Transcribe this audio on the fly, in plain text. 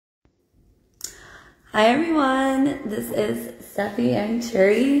Hi everyone, this is Steffi and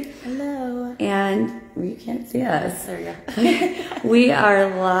Cherry. Hello. And you can't see us. There you go. We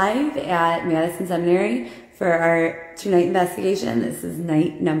are live at Madison Seminary for our 2-night investigation. This is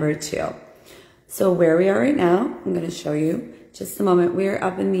night number 2. So where we are right now, I'm going to show you just a moment. We are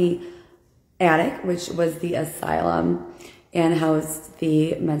up in the attic, which was the asylum, and housed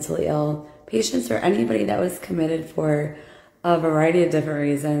the mentally ill patients or anybody that was committed for a variety of different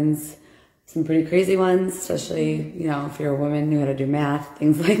reasons. Some pretty crazy ones, especially, you know, if you're a woman, knew how to do math,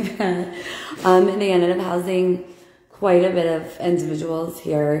 things like that. And they ended up housing quite a bit of individuals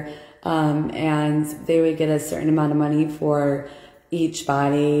here, and they would get a certain amount of money for each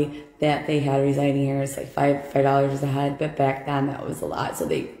body that they had residing here. It's like $5 a head, but back then that was a lot, so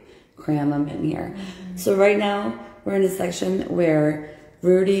they cram them in here. Mm-hmm. So right now we're in a section where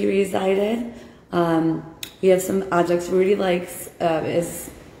Rudy resided. We have some objects Rudy likes, is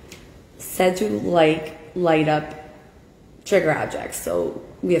said to light up trigger objects. So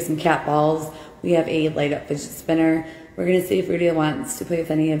we have some cat balls. We have a light up fidget spinner. We're going to see if Rudy wants to play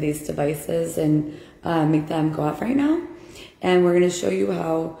with any of these devices and make them go off right now. And we're going to show you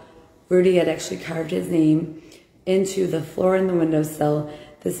how Rudy had actually carved his name into the floor in the windowsill.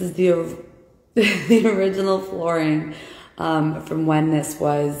 This is the original flooring from when this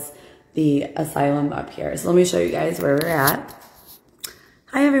was the asylum up here. So let me show you guys where we're at.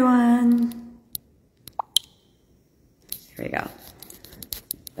 Hi everyone. Here we go.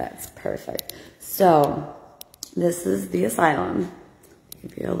 That's perfect. So this is the asylum.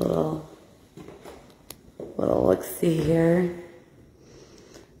 Give you a little look-see here.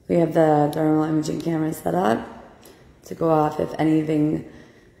 We have the thermal imaging camera set up to go off if anything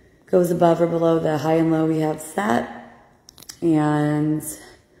goes above or below the high and low we have set. And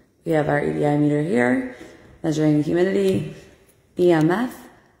we have our EDI meter here, measuring humidity, EMF,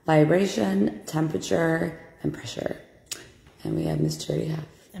 vibration, temperature, and pressure. And we have Miss Cherry Huff.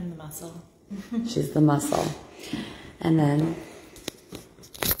 I'm the muscle. She's the muscle. And then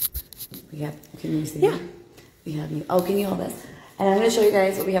we have, can you see? Yeah. We have you. Oh, can you hold this? And I'm going to show you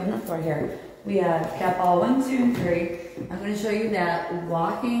guys what we have on the floor here. We have cat ball 1, 2, and 3. I'm going to show you that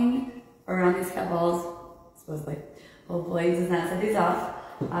walking around these cat balls, supposedly, hopefully does not set these off.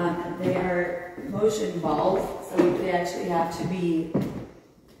 They are motion balls, so they actually have to be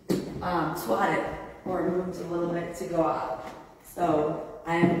swatted or moved a little bit to go up. So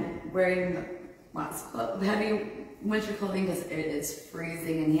I'm wearing lots of heavy winter clothing because it is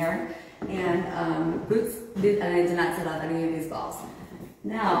freezing in here, and boots, and I did not set off any of these balls.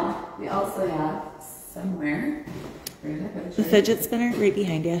 Now, we also have somewhere, The fidget spinner right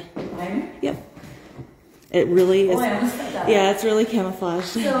behind you. Behind me? Yep. It really is. Oh, I almost got that. Yeah, it's really camouflaged.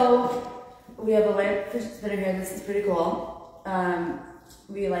 So we have a light fidget spinner here. This is pretty cool.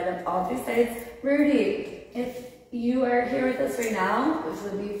 We light up all 3 sides. Rudy, if you are here with us right now, which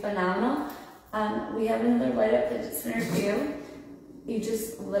would be phenomenal, we have another light up fidget spinner for you. You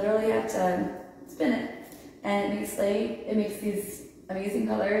just literally have to spin it, and it makes these amazing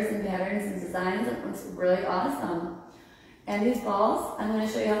colors and patterns and designs. It looks really awesome. And these balls, I'm going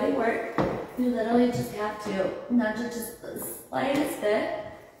to show you how they work. You literally just have to nudge it just the slightest bit,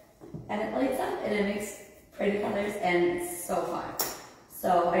 and it lights up, and it makes pretty colors, and it's so fun.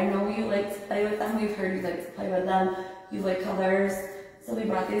 So I know you like to play with them. We've heard you like to play with them. You like colors. So we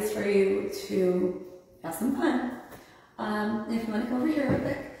brought these for you to have some fun. If you want to come over here real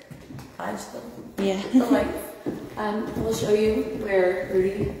quick, dodge the lights. We'll show you where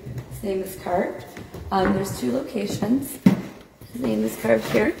Rudy's name is carved. There's 2 locations. His name is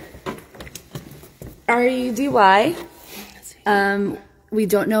carved here. R-U-D-Y. We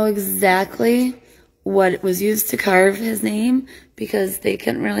don't know exactly what was used to carve his name because they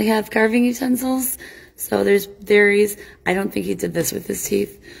couldn't really have carving utensils. So there's theories. I don't think he did this with his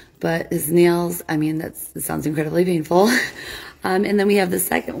teeth, but his nails, I mean, it sounds incredibly painful. And then we have the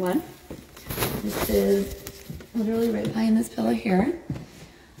second one. This is literally right behind this pillow here.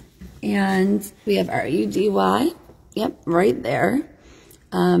 And we have R-U-D-Y. Yep, right there.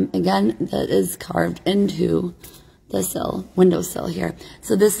 Again, that is carved into the windowsill here.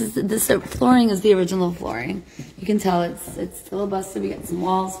 So this flooring is the original flooring. You can tell it's still busted. We got some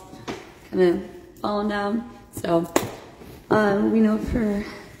walls kind of falling down. So we know for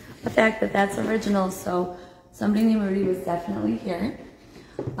a fact that that's original. So somebody named Rudy was definitely here.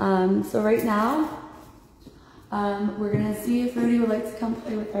 So right now, we're gonna see if Rudy would like to come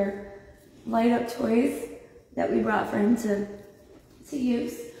play with our light up toys that we brought for him to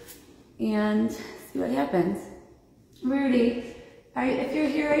use and see what happens. Rudy, if you're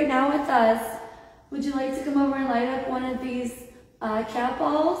here right now with us, would you like to come over and light up one of these cat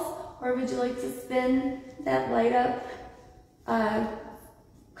balls or would you like to spin that light up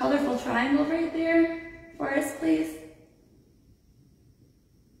colorful triangle right there for us, please?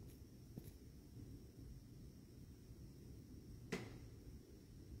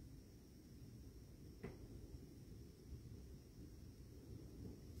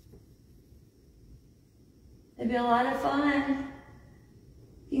 It'd be a lot of fun.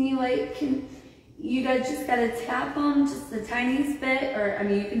 You guys just gotta tap them just the tiniest bit, or I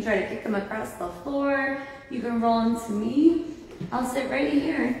mean, you can try to kick them across the floor. You can roll them to me. I'll sit right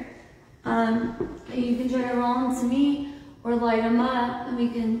here. And you can try to roll them to me or light them up, and we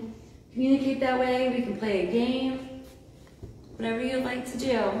can communicate that way. We can play a game, whatever you'd like to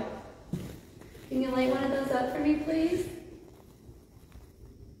do. Can you light one of those up for me, please?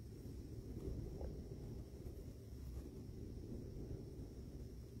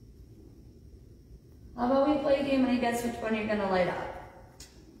 How about we play a game and I guess which one you're gonna light up?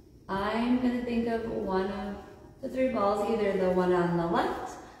 I'm gonna think of one of the three balls, either the one on the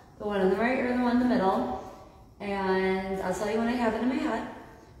left, the one on the right, or the one in the middle. And I'll tell you when I have it in my head.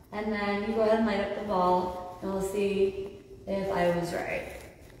 And then you go ahead and light up the ball and we'll see if I was right.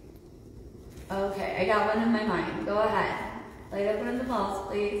 Okay, I got one in my mind. Go ahead. Light up one of the balls,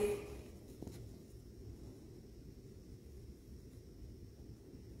 please.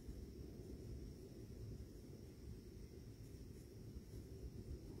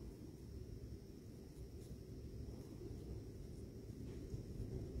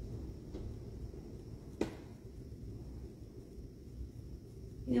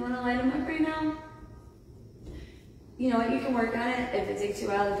 You want to light them up right now? You know what, you can work on it. If it takes you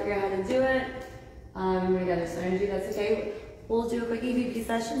a while to figure out how to do it, we got this energy, that's okay. We'll do a quick EVP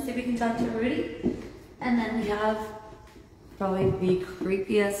session, see if we can talk to Rudy. And then we have probably the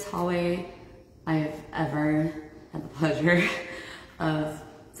creepiest hallway I have ever had the pleasure of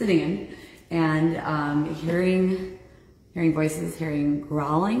sitting in. And hearing voices, hearing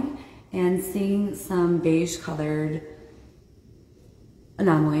growling, and seeing some beige colored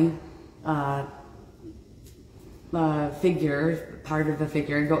anomaly, figure, part of a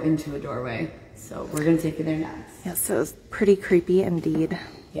figure, go into a doorway. So we're gonna take you there next. Yes, so it was pretty creepy indeed.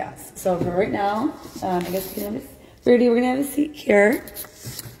 Yes, so for right now, I guess we can have Rudy, we're gonna have a seat here.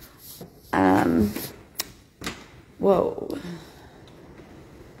 Whoa.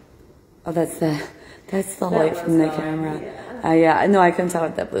 Oh, that's the light from the camera. Yeah, no, I couldn't tell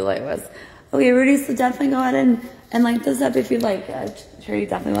what that blue light was. Okay, Rudy, so definitely go ahead and light those up if you'd like. Trudy,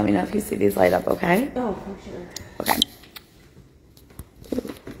 definitely let me know if you see these light up, okay? Oh, for sure. Okay.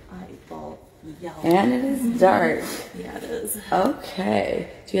 Eyeball yellow. And it is dark. Yeah, it is. Okay.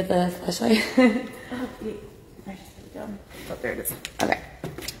 Do you have the flashlight? Oh, wait. I just put it down. Oh, there it is. Okay.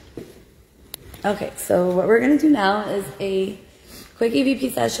 Okay, so what we're going to do now is a quick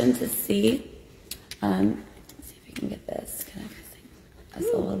EVP session to see. Let's see if we can get this. Can I sing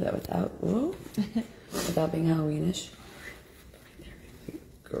us a little bit without being Halloweenish?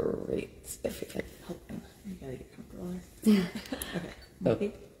 Great. If we could. You gotta get comfortable. Yeah.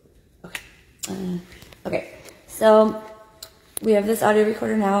 Okay. Okay. Okay. So we have this audio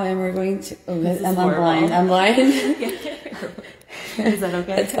recorder now, and we're going to. Oh, I'm blind. I'm blind. Is that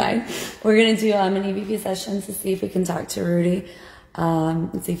okay? That's fine. We're gonna do an EVP session to see if we can talk to Rudy,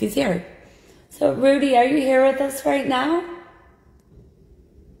 and see if he's here. So Rudy, are you here with us right now?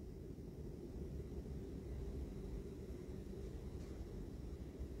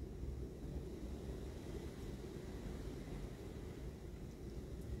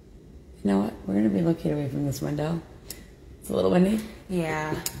 You know what? We're going to be looking away from this window. It's a little windy.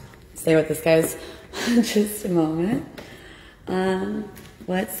 Yeah. Stay with this, guys. Just a moment.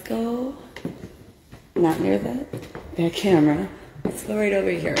 Let's go, not near the camera. Let's go right over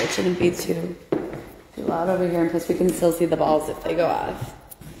here. It shouldn't be too loud over here, and plus we can still see the balls if they go off.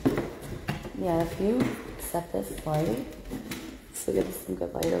 Yeah, if you set this light, so give us some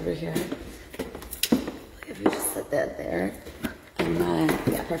good light over here. If you just set that there.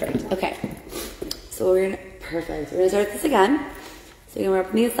 Yeah, perfect. Okay. So we're gonna start this again. So we're up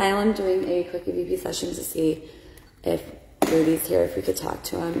in the asylum doing a quick EVP session to see if Rudy's here, if we could talk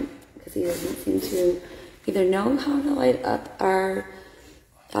to him, because he doesn't seem to either know how to light up our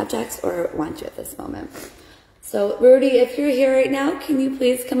objects or want to at this moment. So Rudy, if you're here right now, can you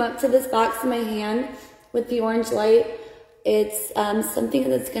please come up to this box in my hand with the orange light? It's something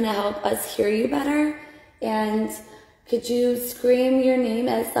that's gonna help us hear you better. And could you scream your name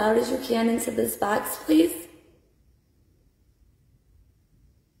as loud as you can into this box, please?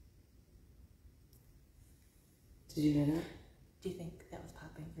 Did you hear that? Do you think that was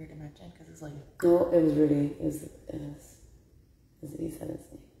popping for your dimension? Because it's like... No, it was Rudy. It was he said his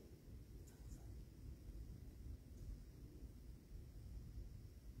name.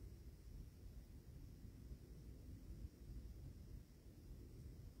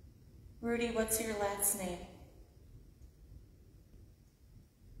 Rudy, what's your last name?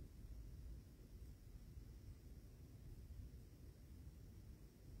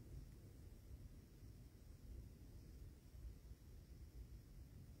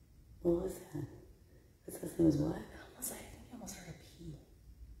 What was that? His last name was what? I think I almost heard a P.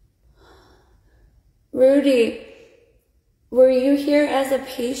 Rudy, were you here as a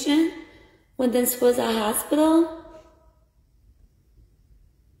patient when this was a hospital?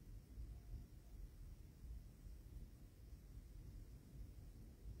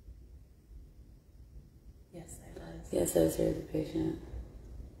 Yes, I was. Yes, I was here as a patient.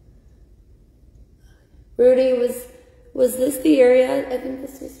 Rudy, was this the area? I think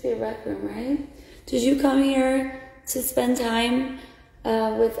this used to be a rec room, right? Did you come here to spend time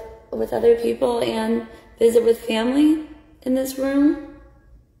with other people and visit with family in this room?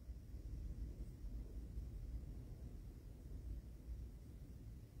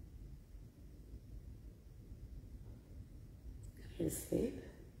 Go to sleep.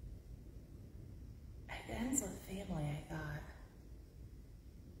 It ends with family, I thought.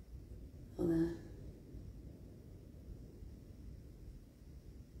 Hold on.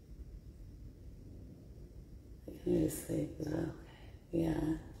 I can go to sleep as well. Okay.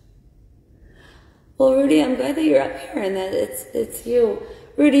 Yeah. Well, Rudy, I'm glad that you're up here and that it's you.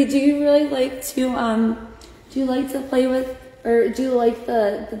 Rudy, do you really like to play with, or do you like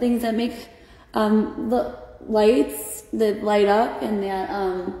the things that make the lights that light up and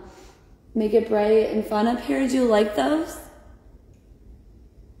that make it bright and fun up here? Do you like those?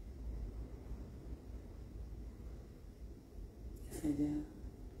 Yes, I do.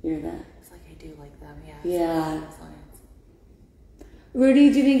 You hear that? It's like I do like them, yeah. Yeah. Rudy,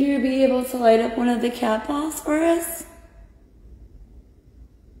 do you think you'd be able to light up one of the cat balls for us?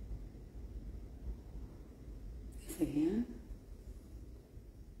 Yes, I can.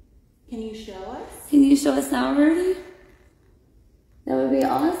 Can you show us? Can you show us now, Rudy? That would be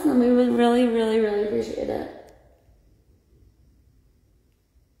awesome. We would really, really, really appreciate it.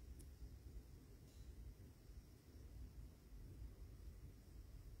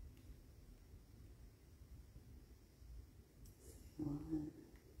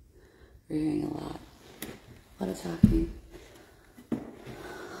 We're hearing a lot of talking.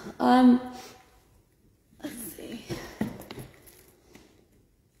 Let's see.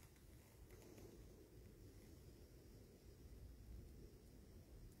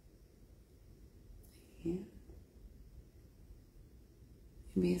 Yeah.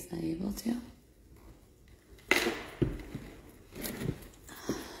 Maybe he's not able to.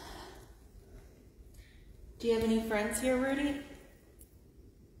 Do you have any friends here, Rudy?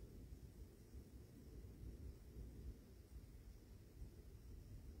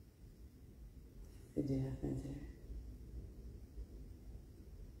 I do have friends here.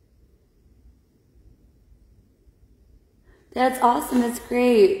 That's awesome. That's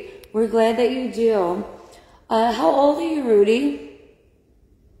great. We're glad that you do. How old are you, Rudy?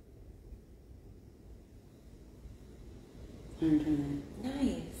 129.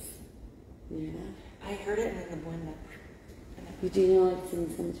 Nice. You hear that? I heard it in the window. You do know it's in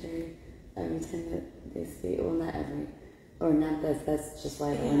the cemetery every time that they speak. Well, not every, or not that's just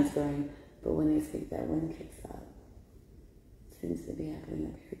why the wind's going. But when they speak, that wind kicks up. Seems to be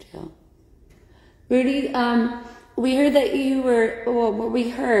happening up here too. Rudy, we heard that you were, well, what I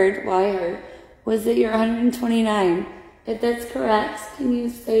heard was that you're 129. If that's correct, can you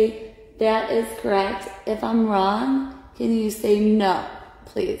say that is correct? If I'm wrong, can you say no,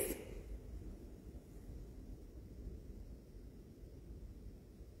 please?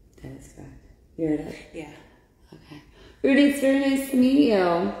 That is correct. You heard it? Yeah. Okay. Rudy, it's very nice to meet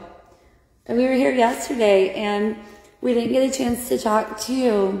you. And we were here yesterday, and we didn't get a chance to talk to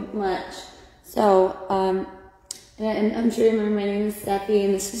you much. So, and I'm sure you remember my name is Steffi,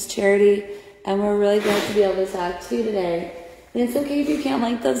 and this is Charity, and we're really glad to be able to talk to you today. And it's okay if you can't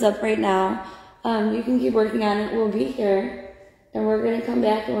light those up right now. You can keep working on it. We'll be here, and we're going to come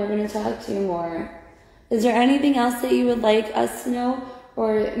back, and we're going to talk to you more. Is there anything else that you would like us to know,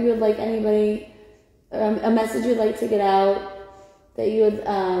 or you would like anybody, a message you'd like to get out that you would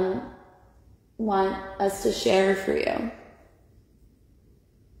want us to share for you?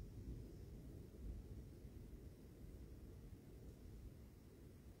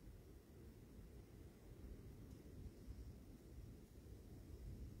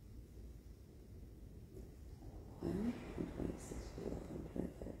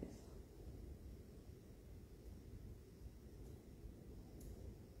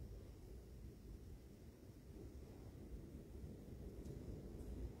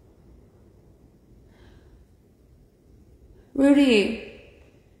 Rudy,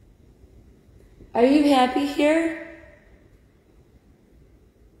 Are you happy here?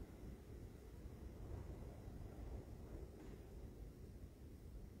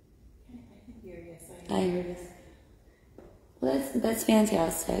 I heard this. Well, that's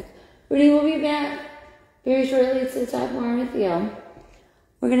fantastic. Rudy, we'll be back very shortly to talk more with you.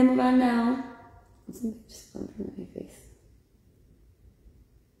 We're gonna move on now. Just one from my face.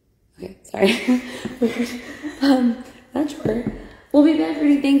 Okay, sorry. Weird. Not sure. We'll be back,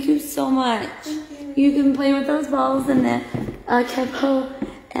 Rudy. Thank you so much. You can play with those balls and the capo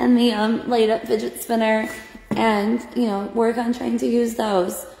and the light up fidget spinner, and work on trying to use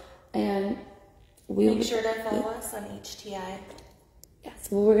those. And make sure to follow us on H.T.I. Yes.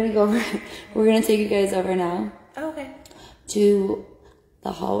 Well, we're gonna go over. We're gonna take you guys over now. Oh, okay. To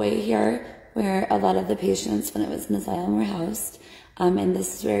the hallway here, where a lot of the patients, when it was an asylum, were housed. And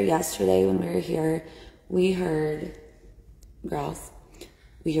this is where yesterday, when we were here, we heard growls.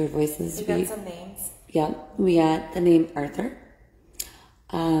 We heard voices. We got some names. Yeah, we got the name Arthur.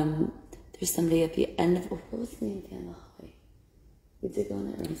 There's somebody at the end of, what was the name at the end of the hallway? We did go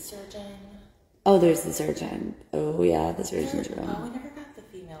in that room. Surgeon. Oh, there's the surgeon. Oh, yeah, the surgeon's room. Oh, we never got the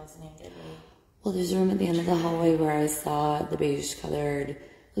female's name, did we? Well, there's a room at the end of the hallway where I saw the beige colored,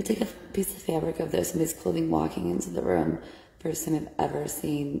 looked like a piece of fabric of somebody's clothing walking into the room. First time I've ever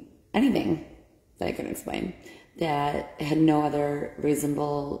seen anything that I can explain that had no other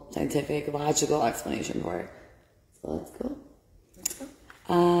reasonable, scientific, logical explanation for it. So let's go. Let's go.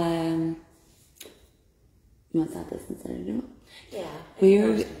 You want to stop this instead of do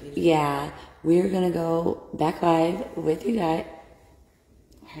it? Yeah. We're gonna go back live with you guys.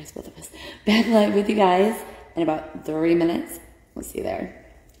 Where's both of us? Back live with you guys in about 3 minutes. We'll see you there.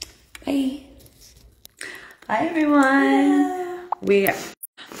 Bye. Hi everyone. Yeah.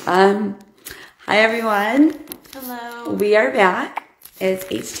 Hi everyone. Hello. We are back. It's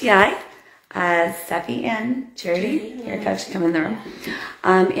H.T.I. Steffi and Charity. Here, Coach, come in the room.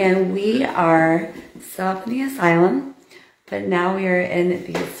 And we are still up in the asylum, but now we are in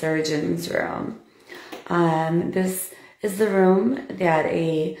the surgeon's room. This is the room that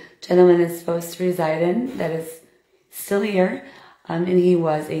a gentleman is supposed to reside in that is still here, and he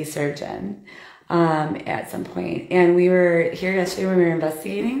was a surgeon at some point. And we were here yesterday when we were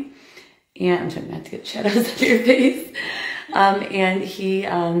investigating, and I'm trying not to get shadows of your face. And he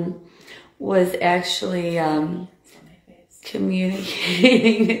was actually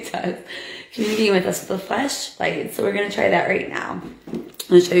communicating with us with a flashlight. So we're going to try that right now. I'm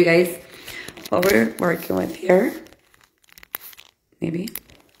going to show you guys what we're working with here. Maybe.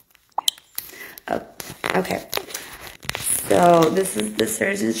 Oh, okay. So this is the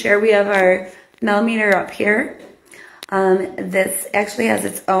surgeon's chair. We have our millimeter up here. This actually has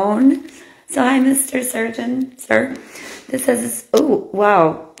its own. So hi, Mr. Surgeon, sir. This has its, oh,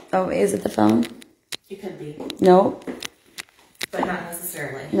 wow. Oh, is it the phone? It could be. No. But not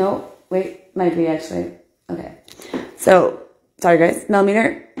necessarily. No. Wait, might be actually. Okay. So, sorry guys.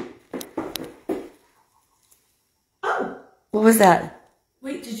 Millimeter. Oh. What was that?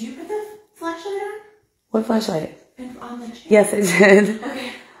 Wait, did you put the flashlight on? What flashlight? On the chair? Yes, I did.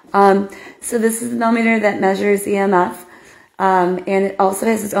 Okay. So this is the millimeter that measures EMF. And it also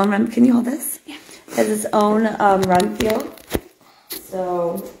has its own run. Can you hold this? Yeah. It has its own run field.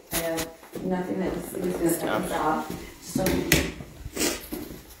 So I have nothing that is going to stop.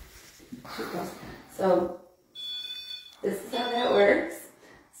 So this is how that works.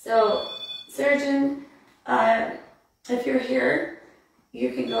 So surgeon, if you're here,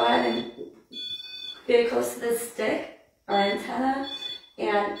 you can go ahead and get close to this stick or antenna,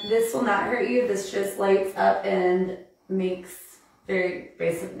 and this will not hurt you. This just lights up and makes very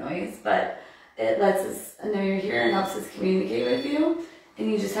basic noise, but it lets us know you're here and helps us communicate with you,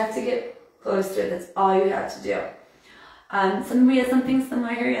 and you just have to get close to it. That's all you have to do. We had something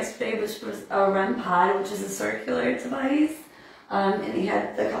similar here yesterday, which was a REM pod, which is a circular device, and it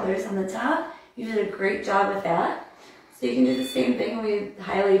had the colors on the top. You did a great job with that. So you can do the same thing. We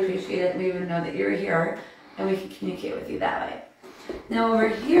highly appreciate it. We would know that you're here, and we can communicate with you that way. Now over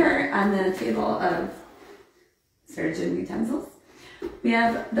here on the table of surgeon utensils, we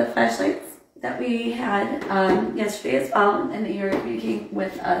have the flashlights that we had yesterday as well, and that you were communicating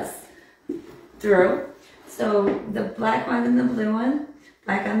with us through. So the black one and the blue one,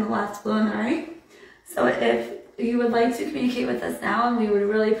 black on the left, blue on the right. So if you would like to communicate with us now, and we would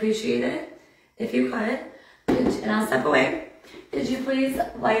really appreciate it if you could, and I'll step away. Could you please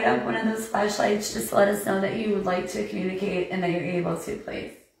light up one of those flashlights just to let us know that you would like to communicate and that you're able to,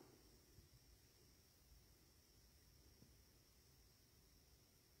 please?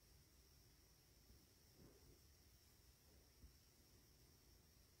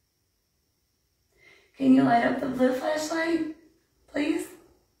 Can you light up the blue flashlight, please?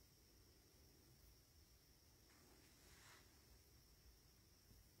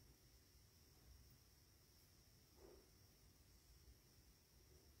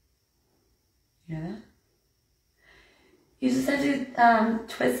 Hear that? You just have to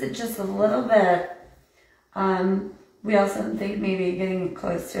twist it just a little bit. We also think maybe getting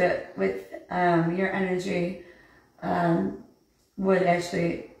close to it with your energy would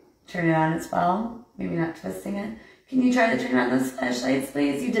actually turn it on as well. Maybe not twisting it. Can you try to turn on those flashlights,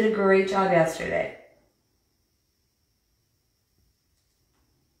 please? You did a great job yesterday.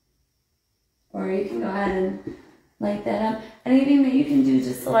 Or you can go ahead and light that up. Anything that you can do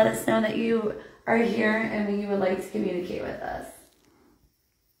just to let us know that you are here and you would like to communicate with us.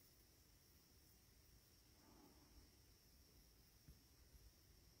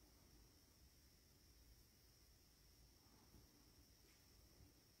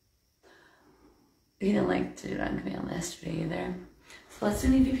 He didn't like to do it on command yesterday either. So let's do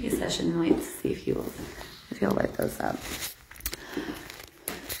an EVP session and wait to see if he'll light those up.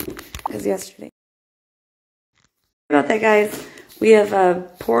 Because yesterday. Sorry about that, guys. We have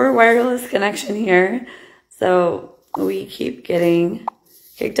a poor wireless connection here, so we keep getting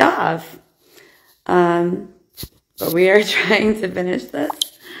kicked off. But we are trying to finish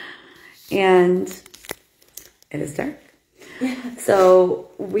this, and it is dark. Yeah. So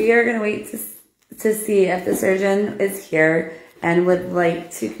we are going to wait to see if the surgeon is here and would like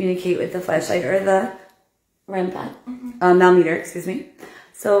to communicate with the flashlight or the REM pad, millimeter, excuse me.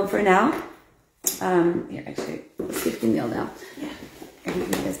 So for now, here, actually, let's see if you can kneel down. Yeah. I can you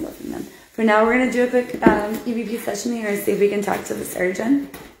guys both of them. For now, we're going to do a quick EVP session here and see if we can talk to the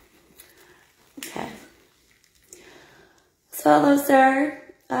surgeon. Okay. So hello, sir.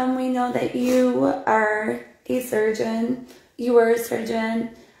 We know that you are a surgeon. You were a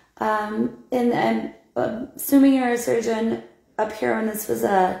surgeon. And I'm assuming you're a surgeon up here when this was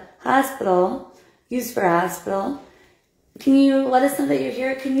a hospital, used for a hospital. Can you let us know that you're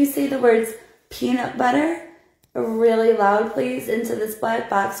here? Can you say the words peanut butter really loud, please, into this black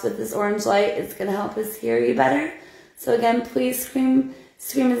box with this orange light? It's going to help us hear you better. So again, please scream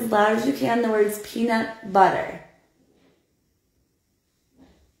as loud as you can the words peanut butter.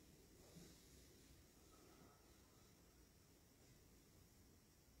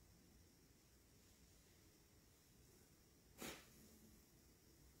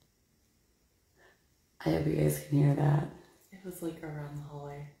 I hope you guys can hear that. It was like around the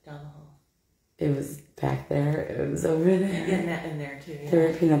hallway, down the hall. It was back there. It was over there. Yeah, in there too. Yeah. There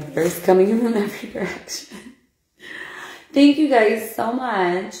were peanut butters coming in from every direction. Thank you guys so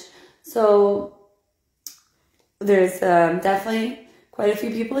much. So there's definitely quite a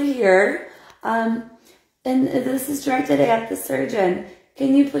few people here. And this is directed at the surgeon.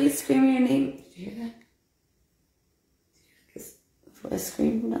 Can you please scream your name? Did you hear that? Did you hear a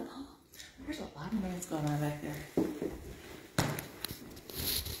scream from that hall? There's a lot of noise going on back there.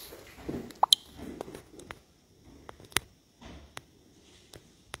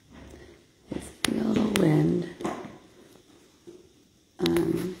 It's a little wind.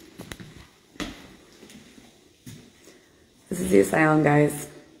 This is the asylum, guys,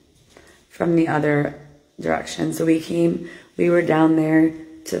 from the other direction. So we were down there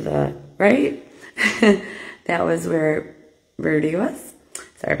to the right. That was where Rudy was.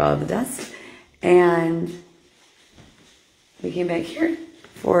 Sorry about all the dust. And we came back here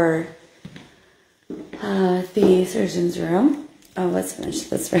for the surgeon's room. Oh, let's finish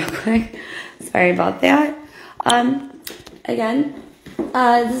this real quick. Sorry about that. Again,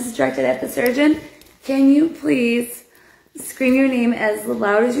 this is directed at the surgeon. Can you please scream your name as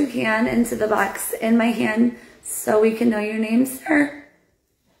loud as you can into the box in my hand so we can know your name, sir?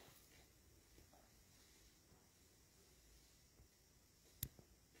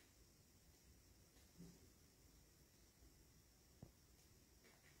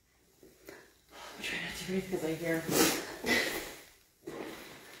 Because I hear.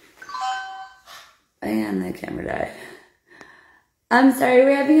 And the camera died. I'm sorry,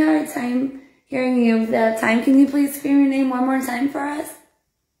 we're having a hard time hearing you that time. Can you please scream your name one more time for us?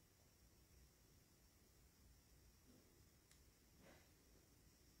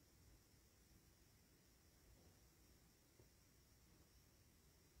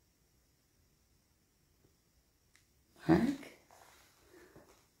 Mark?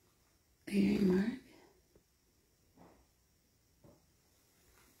 Are you hearing Mark?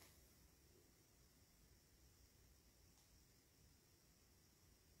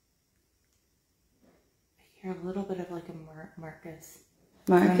 I hear a little bit of like a Marcus.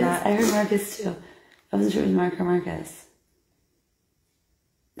 Marcus? I heard Marcus too. I wasn't sure it was Mark or Marcus.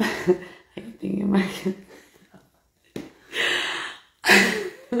 Thank you, Marcus.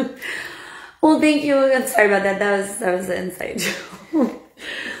 Well, thank you. I'm sorry about that. That was an inside joke.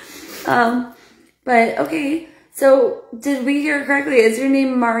 But okay. So did we hear correctly? Is your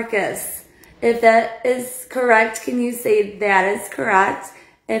name Marcus? If that is correct, can you say that is correct?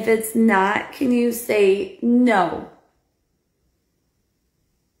 If it's not, can you say no?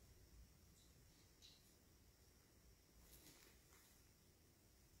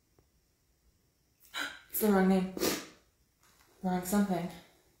 It's the wrong name. Wrong something.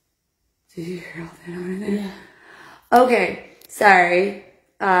 Did you hear all that over there? Yeah. Okay. Sorry.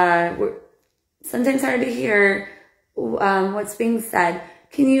 Sometimes hard to hear what's being said.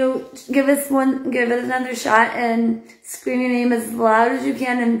 Can you give it another shot and scream your name as loud as you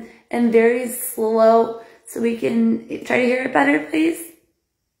can and very slow so we can try to hear it better, please?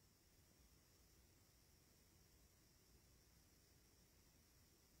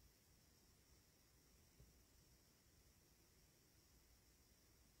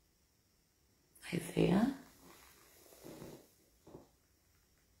 Isaiah?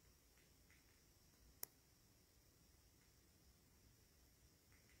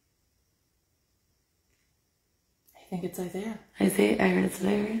 I think it's Isaiah. Isaiah? I heard it's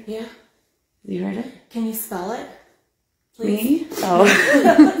Isaiah. Yeah. You heard it? Can you spell it? Please? Me? Oh.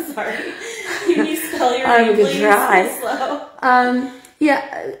 Sorry. Can you spell your I'm name, gonna please? try. Slow.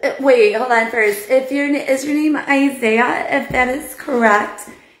 Yeah. Wait, hold on first. Is your name Isaiah? If that is correct,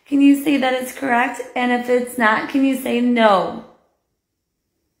 can you say that it's correct? And if it's not, can you say no?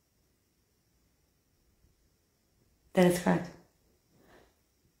 That is correct.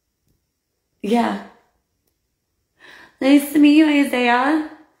 Yeah. Nice to meet you, Isaiah.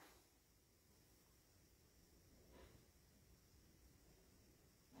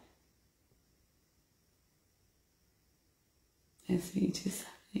 Nice to meet you too,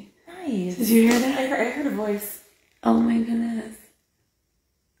 Stephanie. Nice. Did you hear that? I heard a voice. Oh my goodness.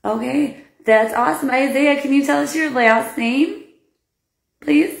 Okay, that's awesome. Isaiah, can you tell us your last name,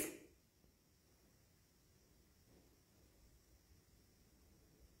 please?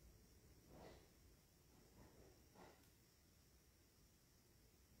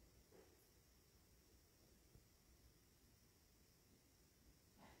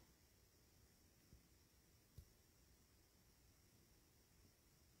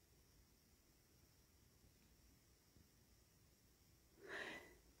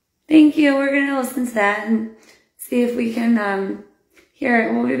 Thank you. We're going to listen to that and see if we can hear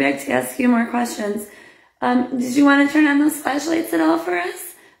it. We'll be back to ask you more questions. Did you want to turn on those flashlights at all for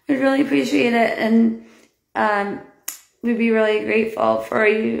us? We'd really appreciate it. And we'd be really grateful for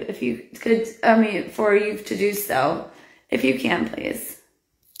you if you could, for you to do so. If you can, please.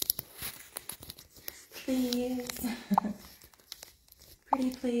 Please. Pretty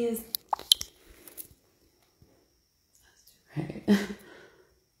please. Right.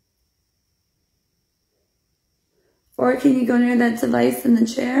 Or can you go near that device in the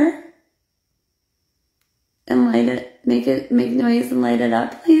chair and light it, make noise and light it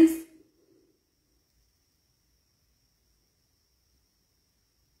up, please?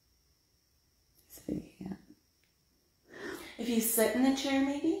 So you can't. If you sit in the chair,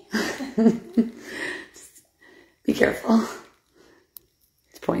 maybe? Just be careful.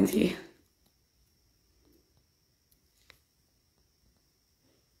 It's pointy.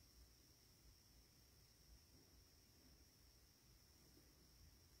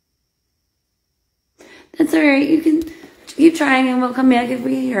 That's all right. You can keep trying and we'll come back if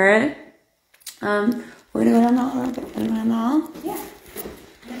we hear it. We're going to go down the hall. Yeah.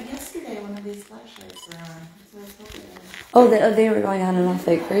 Yesterday, one of these flashlights were on. That's what I was hoping. Oh, they were going on and off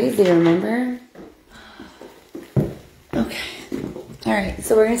like crazy, remember? Okay. All right.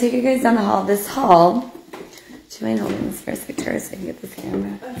 So we're going to take you guys down the hall. This hall. Do you mind holding this for a second so I can get this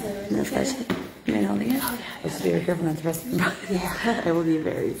camera and the flashlight? Do you mind holding it? Oh, yeah. Let's be very careful not to press the button. Yeah, I will be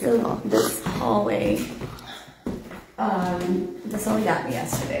very careful. So this hallway, this only got me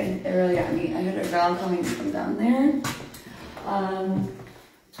yesterday. It really got me. I heard a girl coming from down there.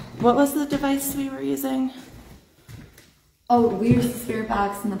 What was the device we were using? Oh, we use the spirit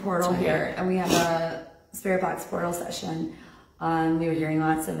box in the portal here, and we have a spirit box portal session. We were hearing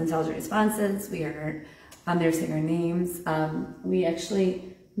lots of intelligent responses. We heard they were saying our names. We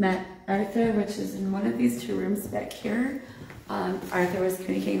actually met Arthur, which is in one of these two rooms back here. Arthur was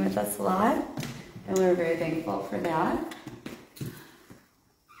communicating with us a lot, and we were very thankful for that.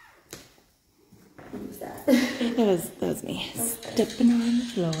 What was that? That was me. Stepping on the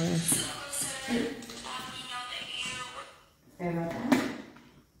floor. Sorry about that.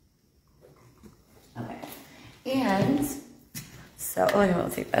 Okay. And so So, oh, I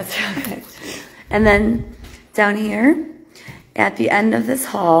won't take that. Okay. And then down here at the end of this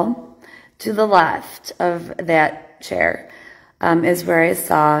hall, to the left of that chair, is where I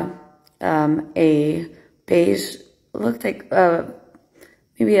saw a beige, looked like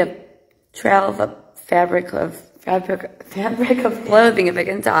maybe a trail of a fabric of clothing, if I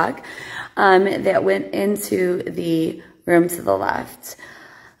can talk, that went into the room to the left.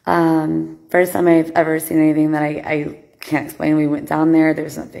 First time I've ever seen anything that I can't explain. We went down there.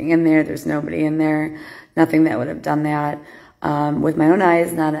 There's nothing in there. There's nobody in there. Nothing that would have done that with my own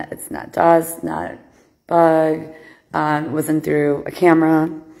eyes. It's not dust, not bug. It wasn't through a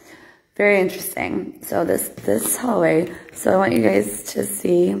camera. Very interesting. So this hallway. So I want you guys to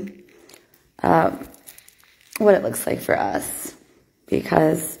see what it looks like for us,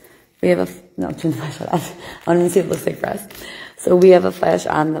 because we have turn the flashlight off. I want to see what it looks like for us. So we have a flash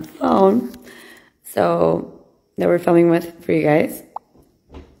on the phone, so that we're filming with for you guys.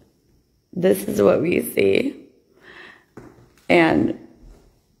 This is what we see, and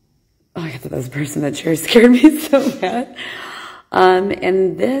oh, I thought that was a person. That chair scared me so bad.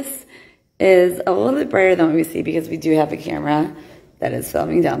 And this is a little bit brighter than what we see because we do have a camera that is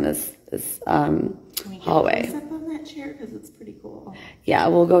filming down this hallway. Can we get up on that chair because it's pretty cool. Yeah,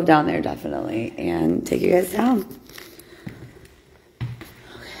 we'll go down there definitely and take you guys down. Okay,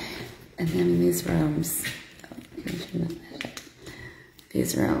 and then in these rooms,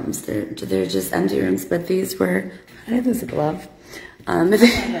 they're just empty rooms, but these were. I did lose a glove.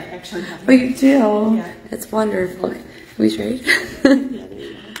 Actually, but you do. Yeah. It's wonderful. Can we trade? Yeah, there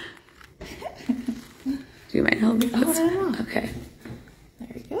you go. Do you mind holding this? Oh, no. Okay.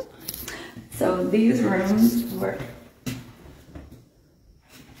 There you go. So these rooms were.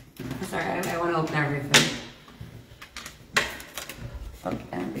 Sorry, I want to open everything.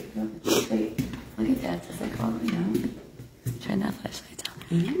 Okay, wait. Look at that. Does that call me now? Turn that flashlight down.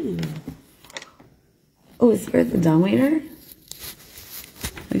 Ooh. Oh, is there the dumbwaiter?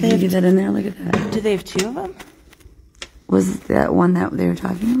 Can you get that in there? Look at that. Do they have two of them? Was that one that they were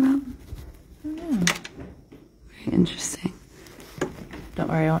talking about? I don't know. Very interesting. Don't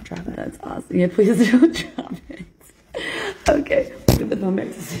worry, I won't drop it. That's awesome. Yeah, please don't drop it. Okay, put the phone back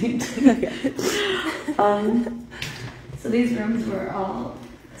to sleep. Okay. So these rooms were all.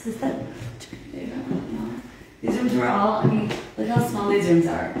 Is that? These rooms were all. I mean, look how small these rooms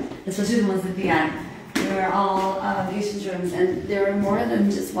are, especially the ones at the end. They were all patients' rooms, and there were more than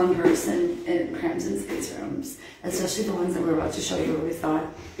just one person in crams and space rooms, especially the ones that we're about to show you where we saw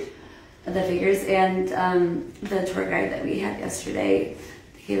the figures. And the tour guide that we had yesterday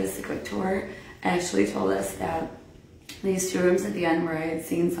gave us a quick tour, actually told us that these two rooms at the end where I had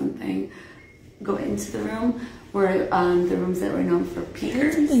seen something go into the room were the rooms that were known for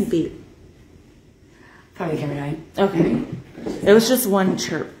peakers. Something beep. Probably camera dying. Okay. It was just one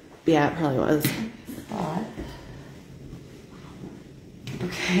chirp. Yeah, it probably was.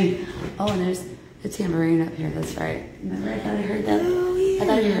 Okay. Oh, and there's a tambourine up here. That's right. Remember, I thought I heard that. Oh, yeah. I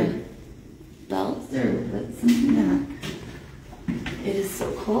thought I heard bells or something. Yeah. It is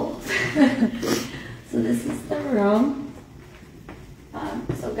so cold. So this is the room.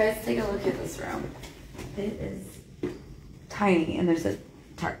 So guys, take a look at this room. It is tiny, and there's a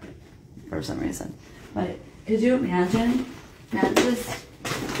tarp for some reason. But could you imagine not just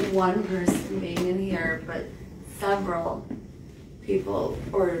one person being in here, but several people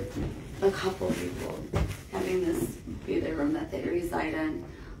or a couple people having this be the room that they reside in?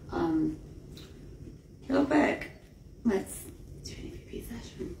 Real quick, let's do an EVP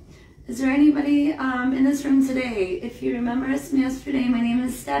session. Is there anybody in this room today? If you remember us from yesterday, my name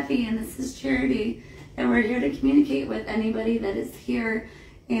is Steffi and this is Charity, and we're here to communicate with anybody that is here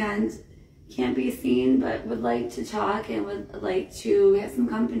and can't be seen but would like to talk and would like to have some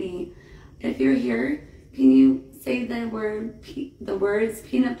company. If you're here, can you say the words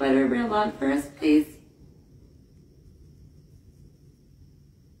peanut butter real loud for us, please?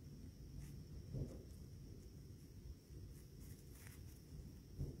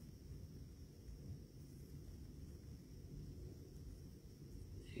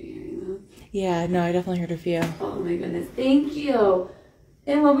 Are you hearing those? Yeah, no, I definitely heard a few. Oh my goodness, thank you.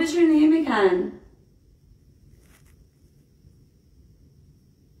 And what was your name again?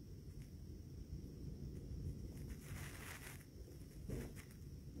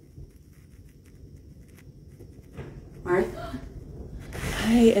 Martha?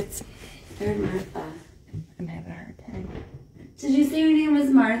 Hi, it's. I heard Martha. I'm having a hard time. Did you say your name was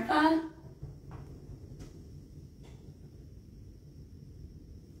Martha?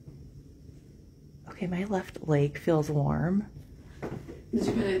 Okay, my left leg feels warm.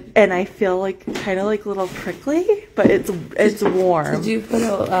 and I feel like kind of like a little prickly, but it's warm. Did you put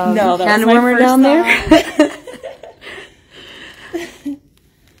a no, that hand was my warmer first down there?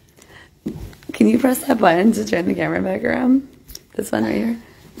 Can you press that button to turn the camera back around? This one right here.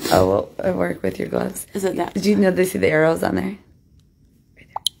 Oh, well, I work with your gloves. Is it that? Did you know they see the arrows on there? Right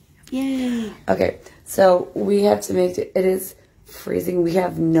there. Yay. Okay, so we have to make it is freezing. We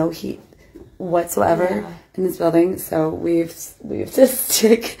have no heat whatsoever in this building, so we have to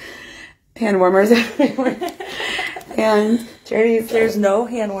stick hand warmers everywhere. And Charity's There's no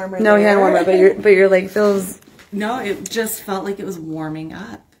hand warmer. no there. hand warmer, but your leg feels No, it just felt like it was warming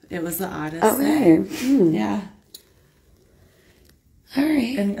up. It was the oddest okay. thing. Yeah. All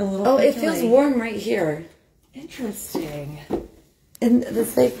right. And a little. Oh, it feels warm right here. Interesting. And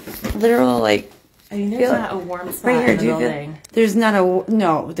this like literal like. I mean, there's not a warm spot Right here, in the building. There's not a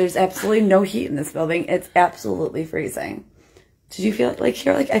no. There's absolutely no heat in this building. It's absolutely freezing. Did you feel it like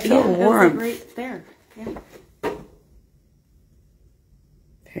here? Like I feel warm. It was like right there. Yeah.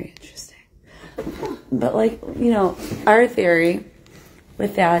 Very interesting. But like our theory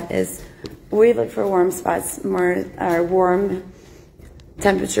with that is we look for warm spots more, warm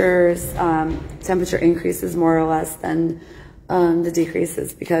temperatures, temperature increases more or less than the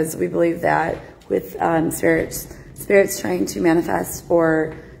decreases, because we believe that with spirits trying to manifest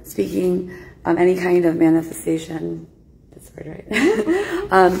or speaking any kind of manifestation, that's the word,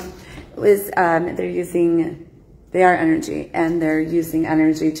 right? They are energy, and they're using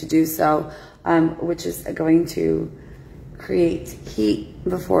energy to do so, which is going to create heat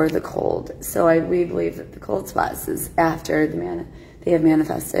before the cold. So we believe that the cold spots is after they have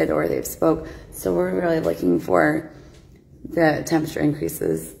manifested or they've spoke. So we're really looking for the temperature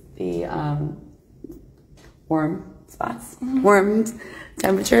increases, the warm spots, warm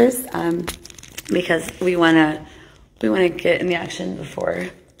temperatures, because we want to get in the action before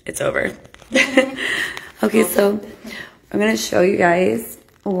it's over. Okay, so I'm gonna show you guys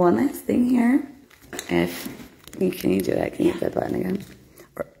one last thing here. If can you do that? Can you hit that button again?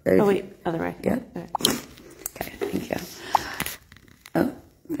 Oh wait, other way. Yeah. Right. Okay, thank you. Oh,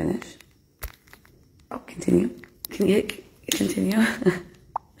 finish. Oh, continue. Can you continue?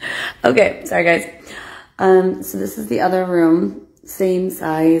 Okay, sorry guys. So this is the other room, same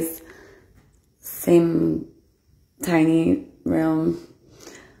size, same tiny room.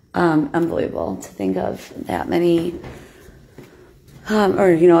 Unbelievable to think of that many,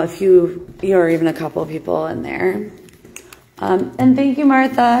 or if you're even a couple people in there. And thank you,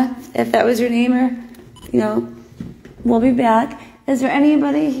 Martha, if that was your name, or we'll be back. Is there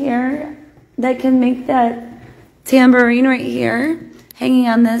anybody here that can make that tambourine right here, hanging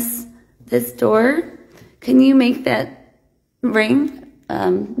on this door? Can you make that ring?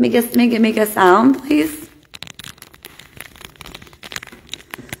 Make a sound, please.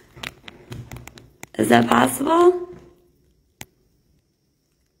 Is that possible?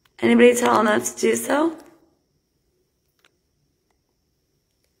 Anybody tall enough to do so?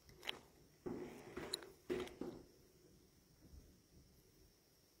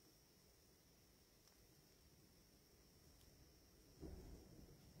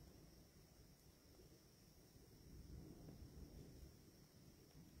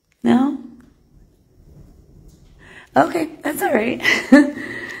 No? Okay, that's all right.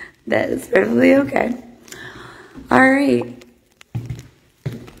 That is perfectly okay. All right.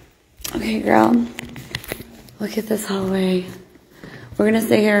 Okay, girl. Look at this hallway. We're going to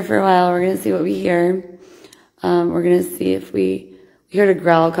stay here for a while. We're going to see what we hear. We're going to see if we heard a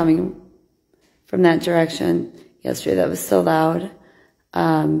growl coming from that direction yesterday. That was so loud.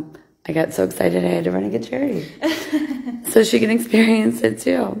 I got so excited I had to run and get Charity. So she can experience it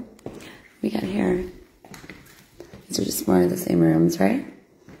too. We got here. These are just more of the same rooms, right?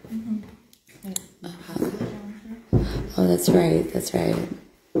 Mm-hmm. Oh, that's right. That's right.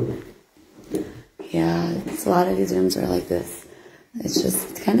 Yeah, it's a lot of these rooms are like this.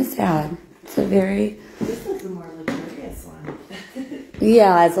 It's kind of sad. It's a very... This is a more luxurious one.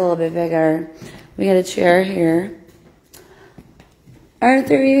 Yeah, it's a little bit bigger. We got a chair here.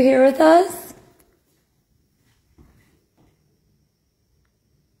 Arthur, are you here with us?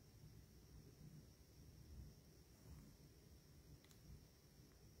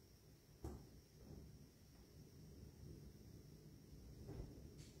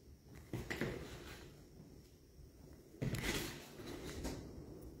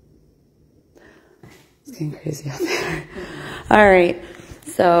 It's getting crazy out there. All right,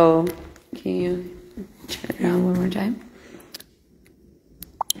 so can you turn it around one more time?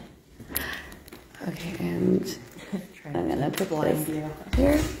 Okay, and I'm gonna put this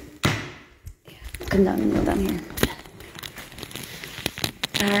here. Yeah, come down and go down here.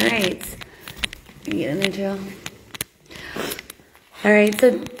 All right. Get in there too. All right,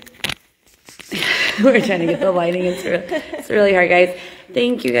 so we're trying to get the lighting. It's really hard, guys.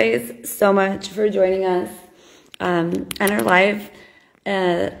 Thank you guys so much for joining us on our live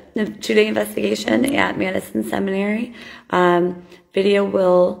 2-day investigation at Madison Seminary. Video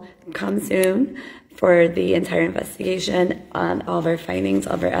will come soon for the entire investigation on all of our findings,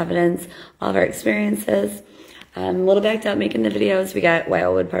 all of our evidence, all of our experiences. I'm a little backed up making the videos. We got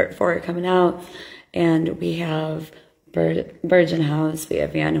Wildwood Part 4 coming out, and we have Virgin House, we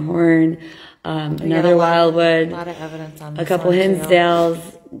have Van Horn, another Wildwood, a lot of evidence on this a couple Hinsdales,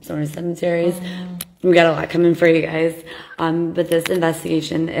 some more cemeteries. We got a lot coming for you guys. But this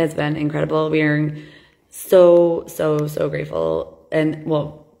investigation has been incredible. We are so grateful, and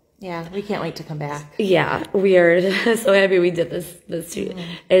well, yeah, we can't wait to come back. Yeah, we are so happy we did this too.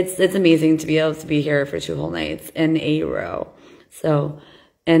 It's amazing to be able to be here for 2 whole nights in a row. So,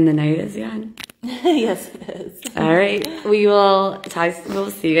 and the night is young. Yes, it is. All right, we'll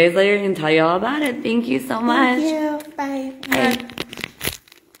see you guys later and tell you all about it. Thank you so much. Thank you. Bye. Bye.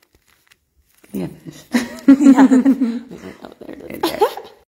 Yeah, finish. Yeah.